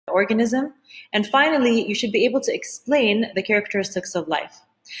organism. And finally, you should be able to explain the characteristics of life.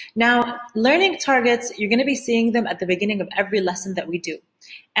 Now, learning targets, you're going to be seeing them at the beginning of every lesson that we do.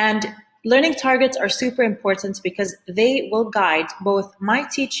 And learning targets are super important because they will guide both my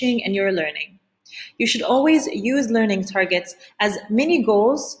teaching and your learning. You should always use learning targets as mini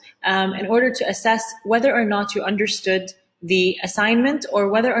goals in order to assess whether or not you understood the assignment or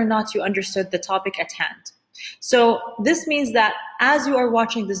whether or not you understood the topic at hand. So this means that as you are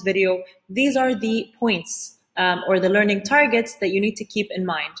watching this video, these are the points or the learning targets that you need to keep in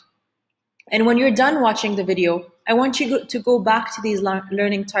mind. And when you're done watching the video, I want you to go back to these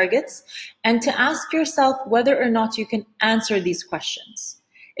learning targets and to ask yourself whether or not you can answer these questions.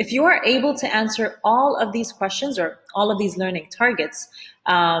 If you are able to answer all of these questions or all of these learning targets,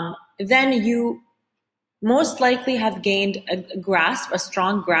 then you most likely have gained a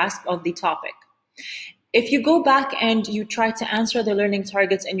strong grasp of the topic. If you go back and you try to answer the learning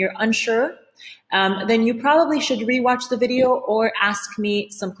targets and you're unsure, then you probably should rewatch the video or ask me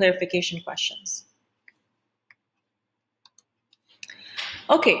some clarification questions.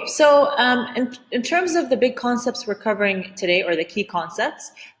 Okay, so in terms of the big concepts we're covering today, or the key concepts,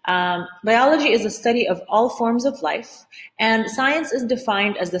 biology is the study of all forms of life, and science is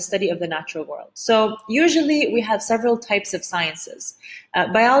defined as the study of the natural world. So usually we have several types of sciences.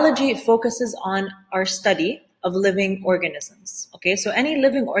 Biology focuses on our study of living organisms. Okay, so any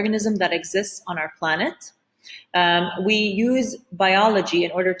living organism that exists on our planet, we use biology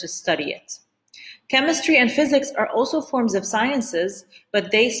in order to study it. Chemistry and physics are also forms of sciences,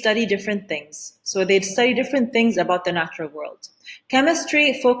 but they study different things. So they study different things about the natural world.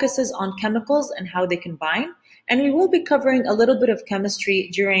 Chemistry focuses on chemicals and how they combine, and we will be covering a little bit of chemistry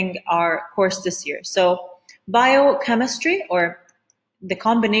during our course this year. So biochemistry, or the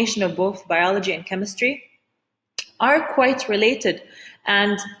combination of both biology and chemistry, are quite related,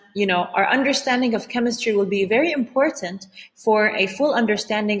 and our understanding of chemistry will be very important for a full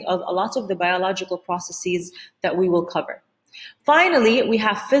understanding of a lot of the biological processes that we will cover. Finally, we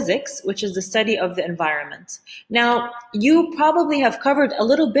have physics, which is the study of the environment. Now, you probably have covered a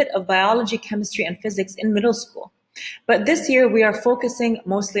little bit of biology, chemistry, and physics in middle school, but this year we are focusing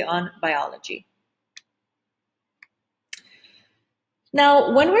mostly on biology.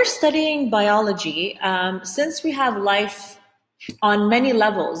 Now, when we're studying biology, since we have life on many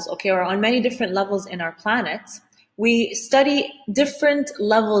levels, okay, or on many different levels in our planet, we study different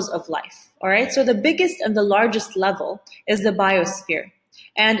levels of life, all right? So the biggest and the largest level is the biosphere.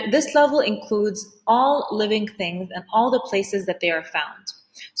 And this level includes all living things and all the places that they are found.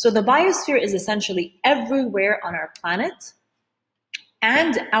 So the biosphere is essentially everywhere on our planet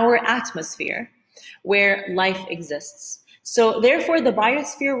and our atmosphere where life exists. So therefore, the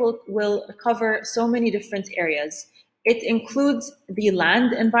biosphere will cover so many different areas. It includes the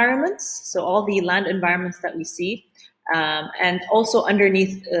land environments, so all the land environments that we see, and also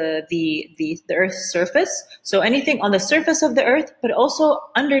underneath the Earth's surface. So anything on the surface of the Earth, but also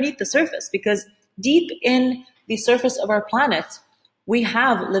underneath the surface, because deep in the surface of our planet, we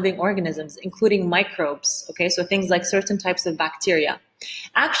have living organisms, including microbes, okay? So things like certain types of bacteria.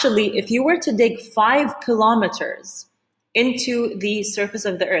 Actually, if you were to dig 5 kilometers into the surface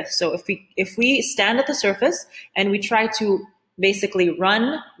of the Earth. So if we stand at the surface and we try to basically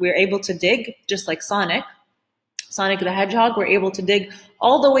run, we're able to dig, just like Sonic the Hedgehog, we're able to dig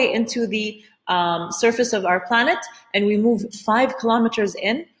all the way into the surface of our planet, and we move 5 kilometers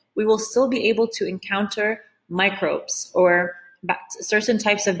in, we will still be able to encounter microbes or certain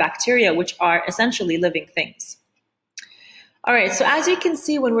types of bacteria, which are essentially living things. All right, so as you can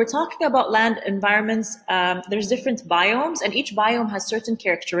see, when we're talking about land environments, there's different biomes, and each biome has certain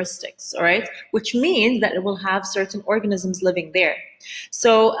characteristics, all right, which means that it will have certain organisms living there.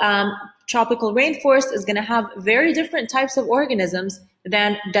 So tropical rainforest is going to have very different types of organisms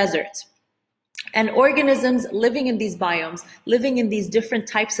than desert. And organisms living in these biomes, living in these different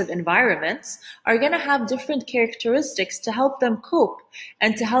types of environments, are going to have different characteristics to help them cope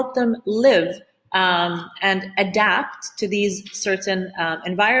and to help them live and adapt to these certain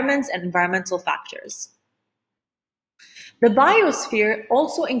environments and environmental factors. The biosphere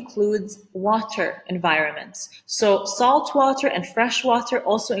also includes water environments. So salt water and fresh water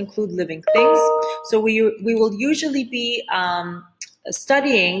also include living things. So we will usually be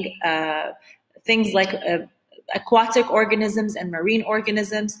studying things like aquatic organisms and marine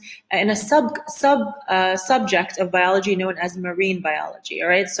organisms in a subject of biology known as marine biology, all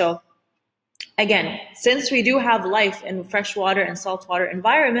right? So again, since we do have life in freshwater and saltwater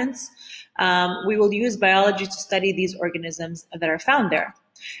environments, we will use biology to study these organisms that are found there.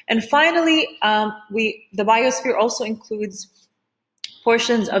 And finally, the biosphere also includes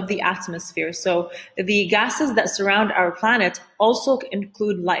portions of the atmosphere. So the gases that surround our planet also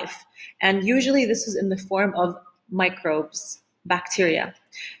include life. And usually this is in the form of microbes, bacteria.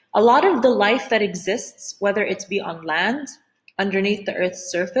 A lot of the life that exists, whether it be on land, underneath the Earth's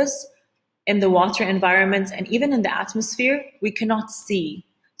surface, in the water environments, and even in the atmosphere, we cannot see.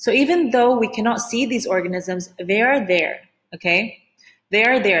 So even though we cannot see these organisms, they are there, okay? They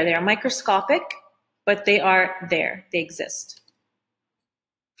are there. They are microscopic, but they are there. They exist.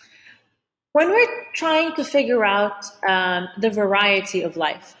 When we're trying to figure out the variety of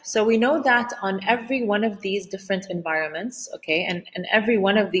life, so we know that on every one of these different environments, okay, and every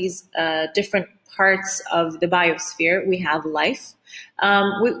one of these different parts of the biosphere, we have life.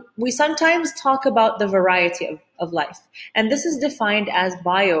 We sometimes talk about the variety of life, and this is defined as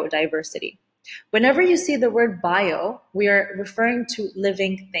biodiversity. Whenever you see the word bio, we are referring to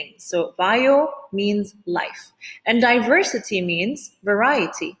living things. So bio means life, and diversity means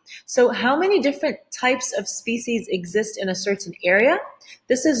variety. So how many different types of species exist in a certain area?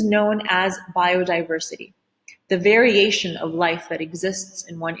 This is known as biodiversity, the variation of life that exists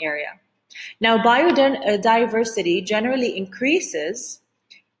in one area. Now, biodiversity generally increases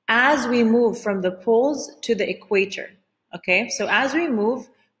as we move from the poles to the equator. Okay, so as we move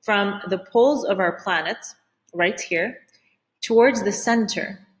from the poles of our planet, right here, towards the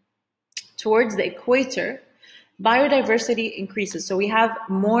center, towards the equator, biodiversity increases. So we have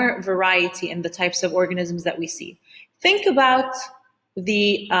more variety in the types of organisms that we see. Think about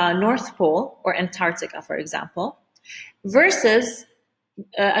the North Pole or Antarctica, for example, versus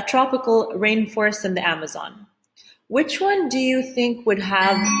a tropical rainforest in the Amazon. Which one do you think would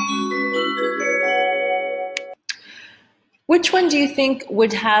have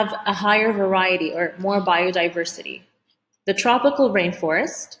a higher variety or more biodiversity? The tropical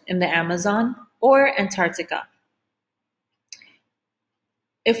rainforest in the Amazon or Antarctica?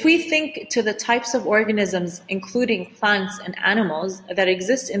 If we think to the types of organisms, including plants and animals, that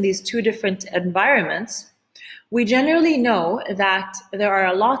exist in these two different environments, we generally know that there are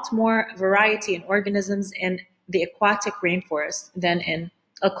a lot more variety in organisms in the aquatic rainforest than in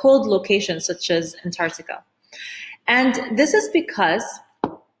a cold location such as Antarctica. And this is because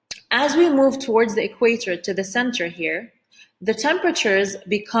as we move towards the equator to the center here, the temperatures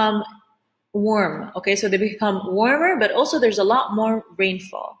become warm, okay? So they become warmer, but also there's a lot more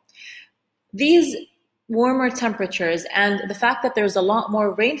rainfall. These warmer temperatures and the fact that there's a lot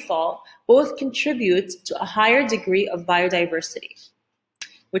more rainfall both contribute to a higher degree of biodiversity,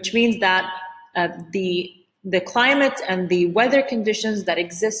 which means that the climate and the weather conditions that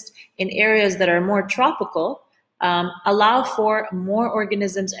exist in areas that are more tropical allow for more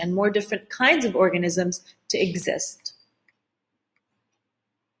organisms and more different kinds of organisms to exist.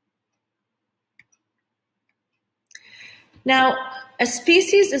 Now, a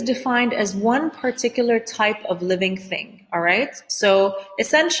species is defined as one particular type of living thing, all right? So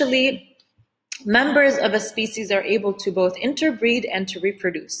essentially, members of a species are able to both interbreed and to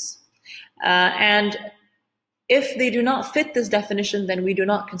reproduce. And if they do not fit this definition, then we do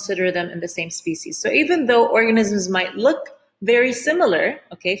not consider them in the same species. So even though organisms might look very similar,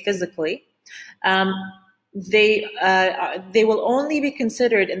 okay, physically, they will only be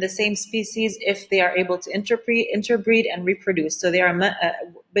considered in the same species if they are able to interbreed and reproduce. So they are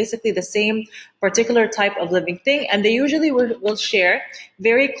basically the same particular type of living thing, and they usually will share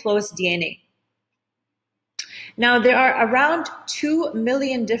very close DNA. Now, there are around 2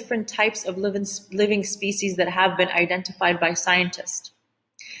 million different types of living species that have been identified by scientists.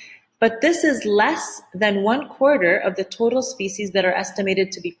 But this is less than 1/4 of the total species that are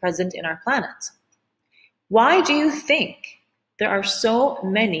estimated to be present in our planet. Why do you think there are so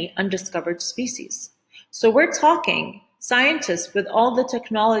many undiscovered species? So we're talking scientists with all the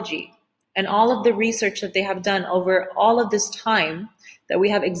technology and all of the research that they have done over all of this time that we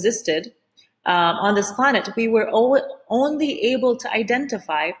have existed on this planet, we were only able to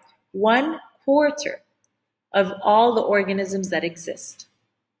identify 1/4 of all the organisms that exist.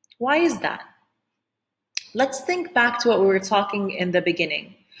 Why is that? Let's think back to what we were talking in the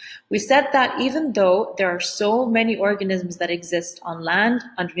beginning. We said that even though there are so many organisms that exist on land,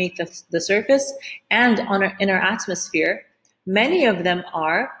 underneath the surface, and in our atmosphere, many of them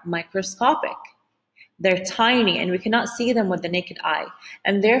are microscopic. They're tiny and we cannot see them with the naked eye,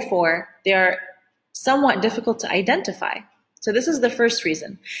 and therefore they are somewhat difficult to identify. So this is the first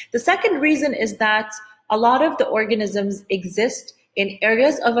reason. The second reason is that a lot of the organisms exist in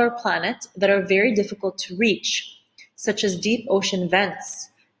areas of our planet that are very difficult to reach, such as deep ocean vents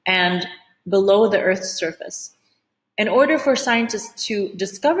and below the Earth's surface. In order for scientists to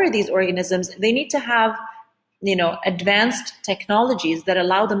discover these organisms, they need to have advanced technologies that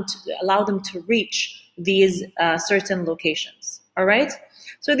allow them to reach these certain locations. All right.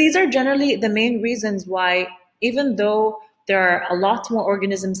 So these are generally the main reasons why, even though there are a lot more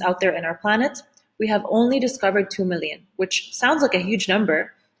organisms out there in our planet, we have only discovered 2 million, which sounds like a huge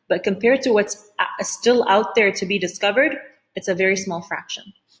number, but compared to what's still out there to be discovered, it's a very small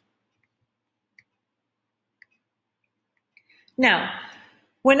fraction. Now,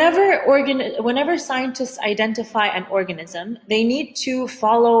 whenever scientists identify an organism, they need to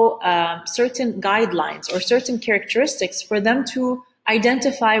follow certain guidelines or certain characteristics for them to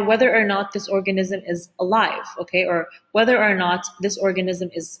identify whether or not this organism is alive, okay, or whether or not this organism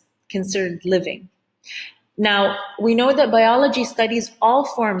is considered living. Now, we know that biology studies all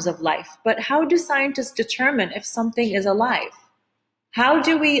forms of life, but how do scientists determine if something is alive? How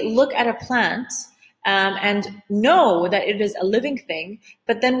do we look at a plant and know that it is a living thing,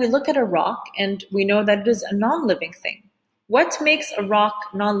 but then we look at a rock and we know that it is a non-living thing? What makes a rock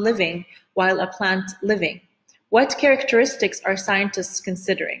non-living while a plant living? What characteristics are scientists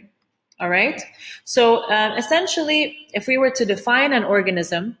considering? All right. So essentially, if we were to define an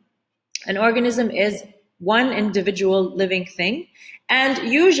organism is one individual living thing, and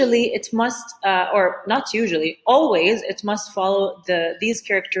usually it must, or not usually, always it must follow these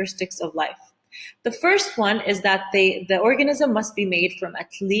characteristics of life. The first one is that the organism must be made from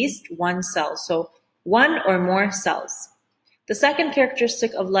at least one cell, so one or more cells. The second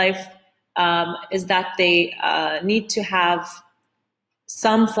characteristic of life is that they need to have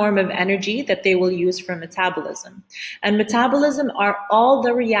some form of energy that they will use for metabolism. And metabolism are all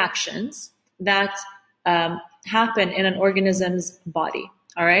the reactions that happen in an organism's body.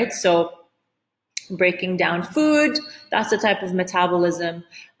 All right, so breaking down food, that's the type of metabolism.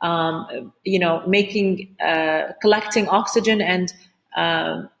 Collecting oxygen and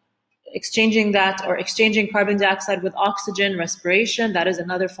exchanging carbon dioxide with oxygen, respiration, that is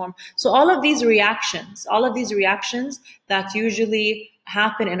another form. So all of these reactions that usually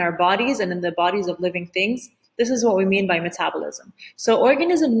happen in our bodies and in the bodies of living things, this is what we mean by metabolism. So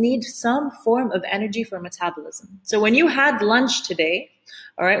organisms need some form of energy for metabolism. So when you had lunch today,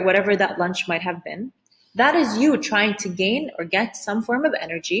 all right, whatever that lunch might have been, that is you trying to gain or get some form of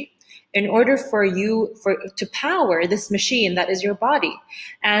energy in order to power this machine that is your body,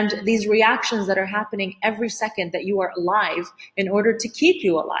 and these reactions that are happening every second that you are alive in order to keep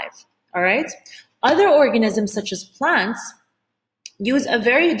you alive. All right. Other organisms, such as plants, use a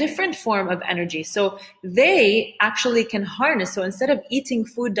very different form of energy. So they actually can harness. So instead of eating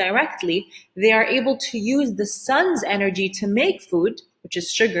food directly, they are able to use the sun's energy to make food, which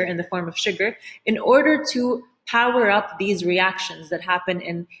is sugar, in the form of sugar, in order to power up these reactions that happen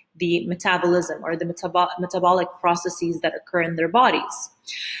in the metabolism or the metabolic processes that occur in their bodies.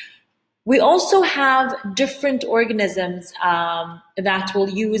 We also have different organisms that will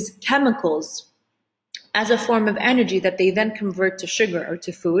use chemicals as a form of energy that they then convert to sugar or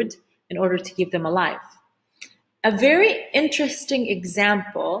to food in order to keep them alive. A very interesting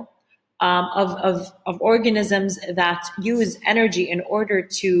example of organisms that use energy in order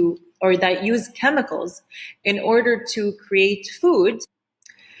to, or that use chemicals in order to create food,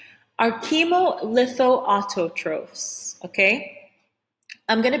 are chemolithoautotrophs, okay?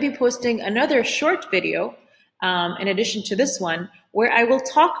 I'm gonna be posting another short video in addition to this one, where I will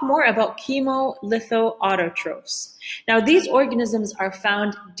talk more about chemolithoautotrophs. Now, these organisms are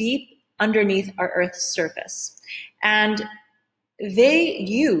found deep underneath our Earth's surface, and they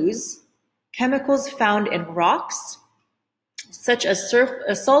use chemicals found in rocks, such as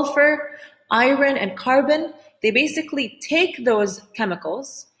sulfur, iron, and carbon. They basically take those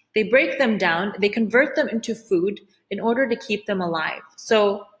chemicals, they break them down, they convert them into food in order to keep them alive.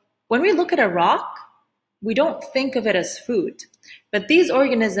 So when we look at a rock, we don't think of it as food, but these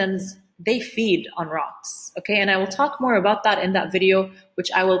organisms, they feed on rocks, okay? And I will talk more about that in that video, which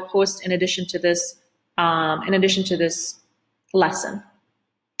I will post in addition to this lesson.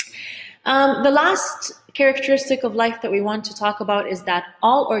 The last characteristic of life that we want to talk about is that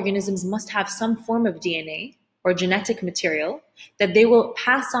all organisms must have some form of DNA or genetic material that they will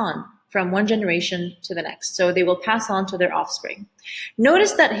pass on from one generation to the next. So they will pass on to their offspring.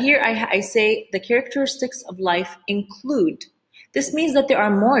 Notice that here I say the characteristics of life include. This means that there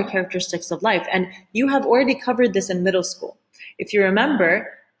are more characteristics of life, and you have already covered this in middle school. If you remember,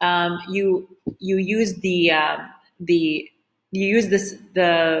 you use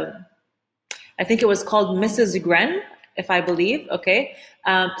I think it was called Mrs. Gren, if I believe, okay?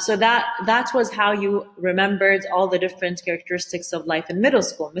 So that was how you remembered all the different characteristics of life in middle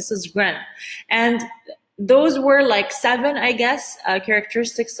school, Mrs. Gren. And those were like 7, I guess,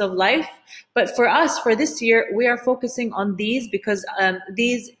 characteristics of life. But for us, for this year, we are focusing on these because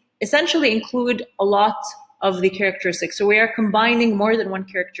these essentially include a lot of the characteristics. So we are combining more than one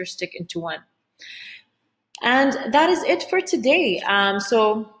characteristic into one. And that is it for today.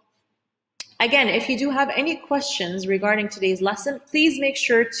 So again, if you do have any questions regarding today's lesson, please make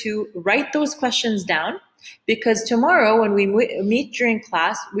sure to write those questions down, because tomorrow when we meet during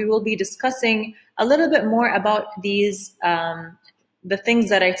class, we will be discussing a little bit more about these, the things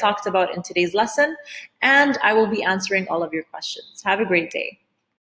that I talked about in today's lesson, and I will be answering all of your questions. Have a great day.